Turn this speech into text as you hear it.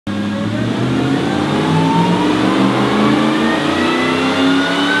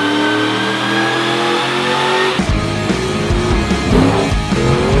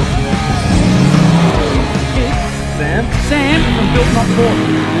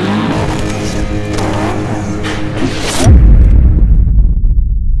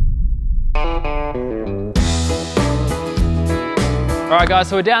Guys,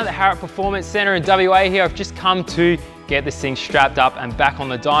 so we're down at the Harrop Performance Centre in WA here. I've just come to get this thing strapped up and back on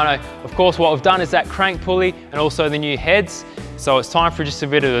the dyno. Of course, what we've done is that crank pulley and also the new heads. So it's time for just a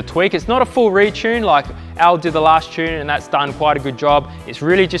bit of a tweak. It's not a full retune like Al did the last tune, and that's done quite a good job. It's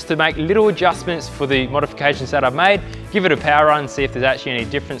really just to make little adjustments for the modifications that I've made, give it a power run, see if there's actually any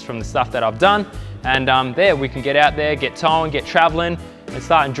difference from the stuff that I've done. And there, we can get out there, get towing, get traveling, and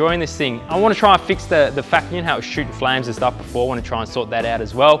start enjoying this thing. I want to try and fix the fact, you know how it was shooting flames and stuff before. I want to try and sort that out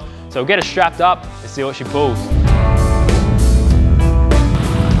as well. So we'll get her strapped up and see what she pulls.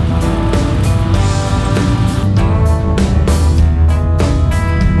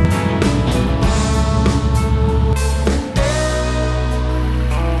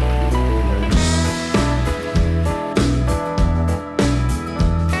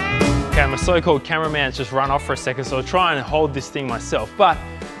 My so-called cameraman's just run off for a second, so I'll try and hold this thing myself. But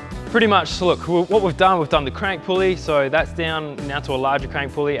pretty much, look, what we've done the crank pulley, so that's down now to a larger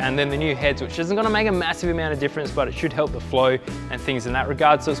crank pulley, and then the new heads, which isn't gonna make a massive amount of difference, but it should help the flow and things in that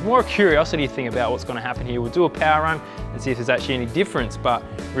regard. So it's more a curiosity thing about what's gonna happen here. We'll do a power run and see if there's actually any difference, but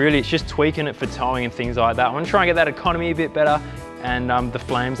really it's just tweaking it for towing and things like that. I wanna try and get that economy a bit better. And the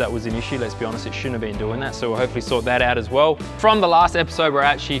flames, that was an issue, let's be honest, it shouldn't have been doing that, so we'll hopefully sort that out as well. From the last episode where I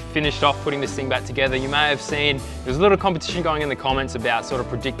actually finished off putting this thing back together, you may have seen there's a little competition going in the comments about sort of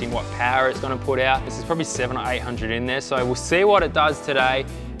predicting what power it's going to put out. This is probably 700 or 800 in there, so we'll see what it does today,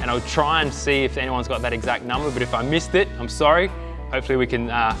 and I'll try and see if anyone's got that exact number, but if I missed it, I'm sorry. Hopefully we can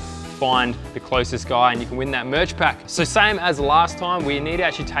find the closest guy and you can win that merch pack. So same as last time, we need to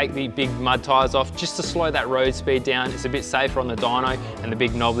actually take the big mud tires off just to slow that road speed down. It's a bit safer on the dyno, and the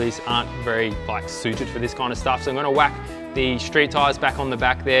big knobblies aren't very suited for this kind of stuff. So I'm gonna whack the street tires back on the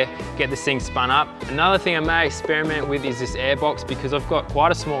back there, get this thing spun up. Another thing I may experiment with is this airbox, because I've got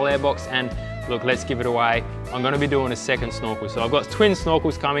quite a small airbox, and look, let's give it away. I'm gonna be doing a second snorkel. So I've got twin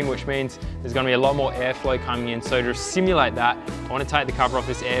snorkels coming, which means there's gonna be a lot more airflow coming in. So to simulate that, I wanna take the cover off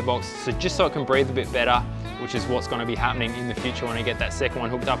this airbox, so just so it can breathe a bit better, which is what's gonna be happening in the future when I get that second one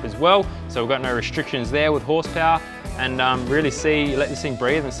hooked up as well. So we've got no restrictions there with horsepower, and really let this thing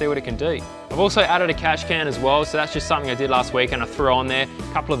breathe and see what it can do. I've also added a catch can as well, so that's just something I did last week and I threw on there.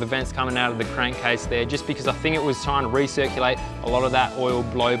 A couple of the vents coming out of the crankcase there, just because I think it was trying to recirculate a lot of that oil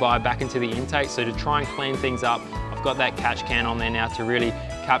blow by back into the intake. So to try and clean things up, I've got that catch can on there now to really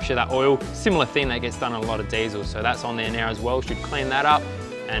capture that oil. Similar thing that gets done on a lot of diesels, so that's on there now as well. Should clean that up,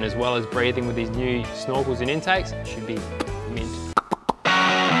 and as well as breathing with these new snorkels and intakes, it should be mint.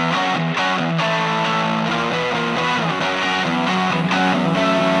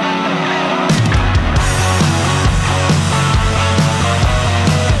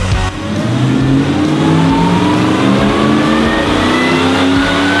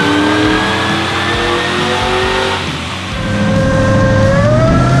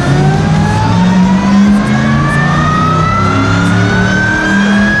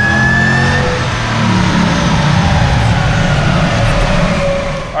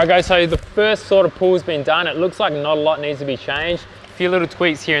 Okay, so the first sort of pull's been done. It looks like not a lot needs to be changed. A few little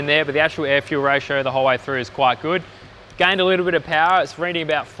tweaks here and there, but the actual air fuel ratio the whole way through is quite good. Gained a little bit of power. It's reading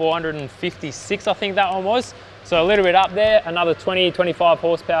about 456, I think that one was. So a little bit up there, another 20, 25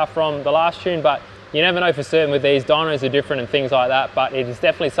 horsepower from the last tune, but you never know for certain with these. Dynos are different and things like that, but it is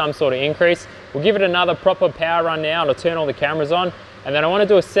definitely some sort of increase. We'll give it another proper power run now, and I'll turn all the cameras on. And then I want to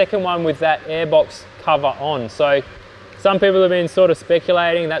do a second one with that airbox cover on. So some people have been sort of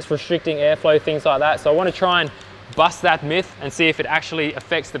speculating that's restricting airflow, things like that. So I want to try and bust that myth and see if it actually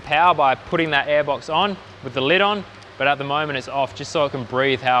affects the power by putting that airbox on with the lid on. But at the moment it's off, just so it can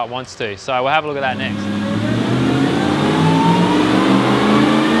breathe how it wants to. So we'll have a look at that next.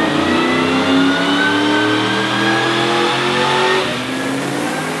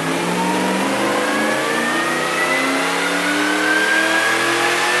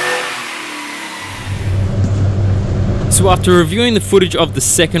 So after reviewing the footage of the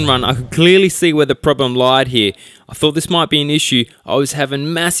second run, I could clearly see where the problem lied here. I thought this might be an issue. I was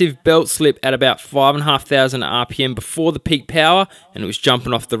having massive belt slip at about 5,500 RPM before the peak power, and it was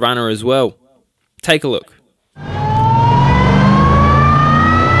jumping off the runner as well. Take a look.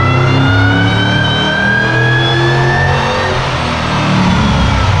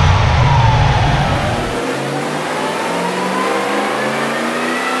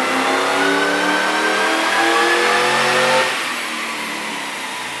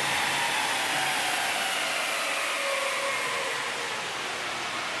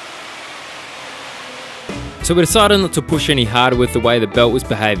 So we decided not to push any harder with the way the belt was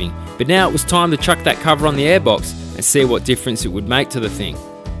behaving, but now it was time to chuck that cover on the airbox and see what difference it would make to the thing.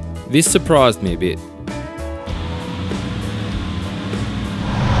 This surprised me a bit.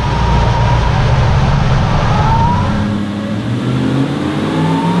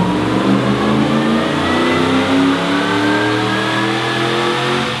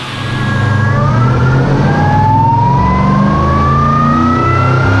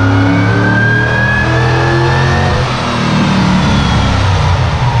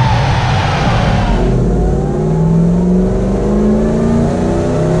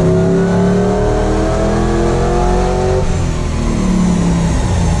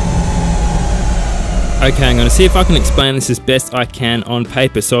 Okay, I'm going to see if I can explain this as best I can on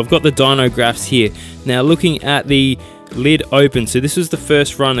paper. So I've got the dyno graphs here. Now looking at the lid open, so this was the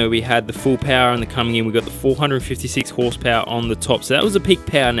first run where we had the full power and the coming in, we got the 456 horsepower on the top, so that was the peak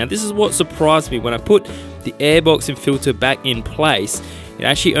power. Now this is what surprised me when I put the airbox and filter back in place. It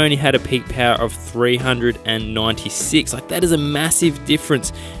actually only had a peak power of 396. Like, that is a massive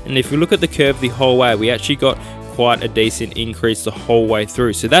difference. And if we look at the curve the whole way, we actually got quite a decent increase the whole way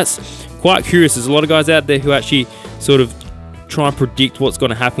through. So that's quite curious. There's a lot of guys out there who actually sort of try and predict what's going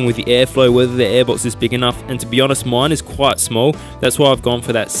to happen with the airflow, whether the airbox is big enough, and to be honest, mine is quite small. That's why I've gone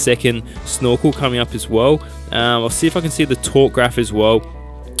for that second snorkel coming up as well. I'll see if I can see the torque graph as well.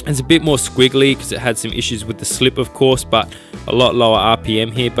 It's a bit more squiggly because it had some issues with the slip, of course, but a lot lower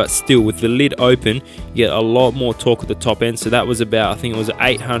RPM here. But still, with the lid open, you get a lot more torque at the top end. So that was about, I think it was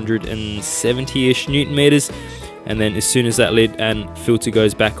 870-ish Newton meters. And then as soon as that lid and filter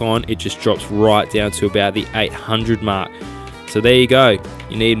goes back on, it just drops right down to about the 800 mark. So there you go,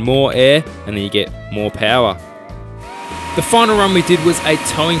 you need more air and then you get more power. The final run we did was a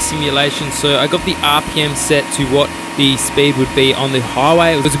towing simulation, so I got the RPM set to what the speed would be on the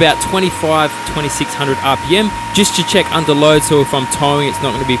highway. It was about 25-2600 RPM, just to check under load, so if I'm towing it's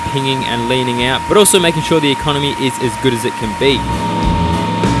not going to be pinging and leaning out, but also making sure the economy is as good as it can be.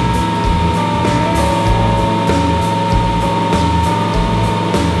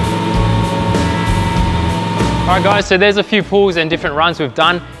 Alright guys, so there's a few pulls and different runs we've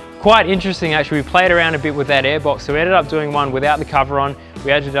done. Quite interesting actually, we played around a bit with that airbox, so we ended up doing one without the cover on.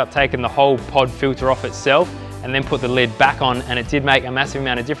 We ended up taking the whole pod filter off itself and then put the lid back on, and it did make a massive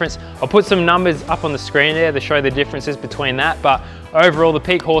amount of difference. I'll put some numbers up on the screen there to show the differences between that, but overall the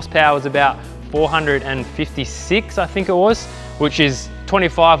peak horsepower was about 456, I think it was, which is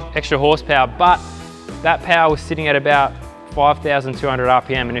 25 extra horsepower, but that power was sitting at about 5,200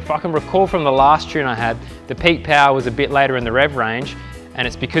 RPM, and if I can recall from the last tune I had, the peak power was a bit later in the rev range, and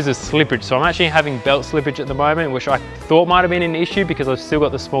it's because of slippage. So I'm actually having belt slippage at the moment, which I thought might have been an issue because I've still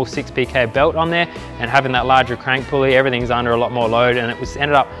got the small 6PK belt on there, and having that larger crank pulley, everything's under a lot more load, and it was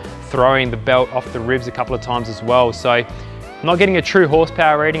ended up throwing the belt off the ribs a couple of times as well. So I'm not getting a true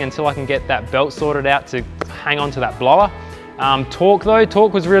horsepower reading until I can get that belt sorted out to hang on to that blower. Torque though,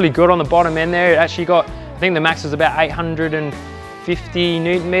 torque was really good on the bottom end there. It actually got, I think the max was about 850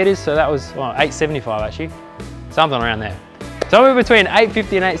 Newton meters, so that was 875 actually, something around there. Somewhere between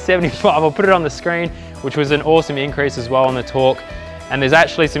 850 and 875, I'll put it on the screen, which was an awesome increase as well on the torque. And there's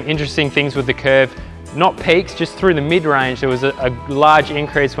actually some interesting things with the curve, not peaks, just through the mid-range. There was a large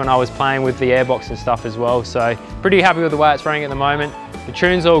increase when I was playing with the airbox and stuff as well. So pretty happy with the way it's running at the moment. The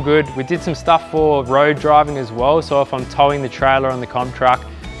tune's all good. We did some stuff for road driving as well. So if I'm towing the trailer on the comp truck,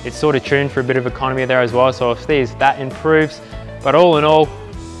 it's sort of tuned for a bit of economy there as well. So if that improves, but all in all,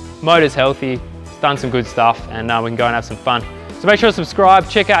 motor's healthy, it's done some good stuff, and we can go and have some fun. So make sure to subscribe,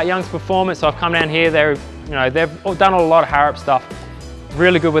 check out Young's Performance. So I've come down here, they've done a lot of Harrop stuff,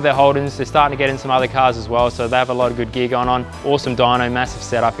 really good with their Holdens. They're starting to get in some other cars as well, so they have a lot of good gear going on. Awesome dyno, massive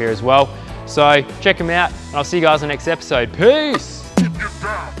setup here as well. So check them out, and I'll see you guys in the next episode. Peace!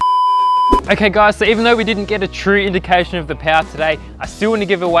 Okay guys, so even though we didn't get a true indication of the power today, I still want to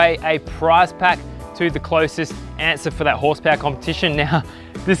give away a prize pack to the closest answer for that horsepower competition. Now,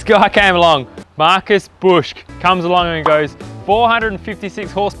 this guy came along, Marcus Bush, comes along and goes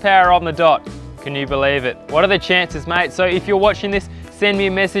 456 horsepower on the dot. Can you believe it? What are the chances, mate? So if you're watching this, send me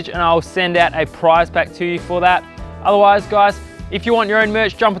a message and I'll send out a prize pack to you for that. Otherwise, guys, if you want your own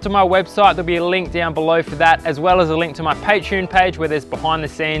merch, jump onto my website. There'll be a link down below for that, as well as a link to my Patreon page where there's behind the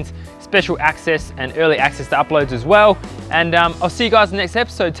scenes, special access and early access to uploads as well. And I'll see you guys in the next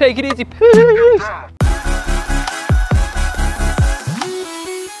episode. Take it easy, peace!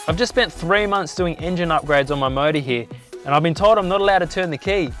 I've just spent 3 months doing engine upgrades on my motor here, and I've been told I'm not allowed to turn the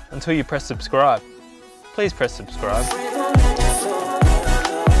key until you press subscribe. Please press subscribe.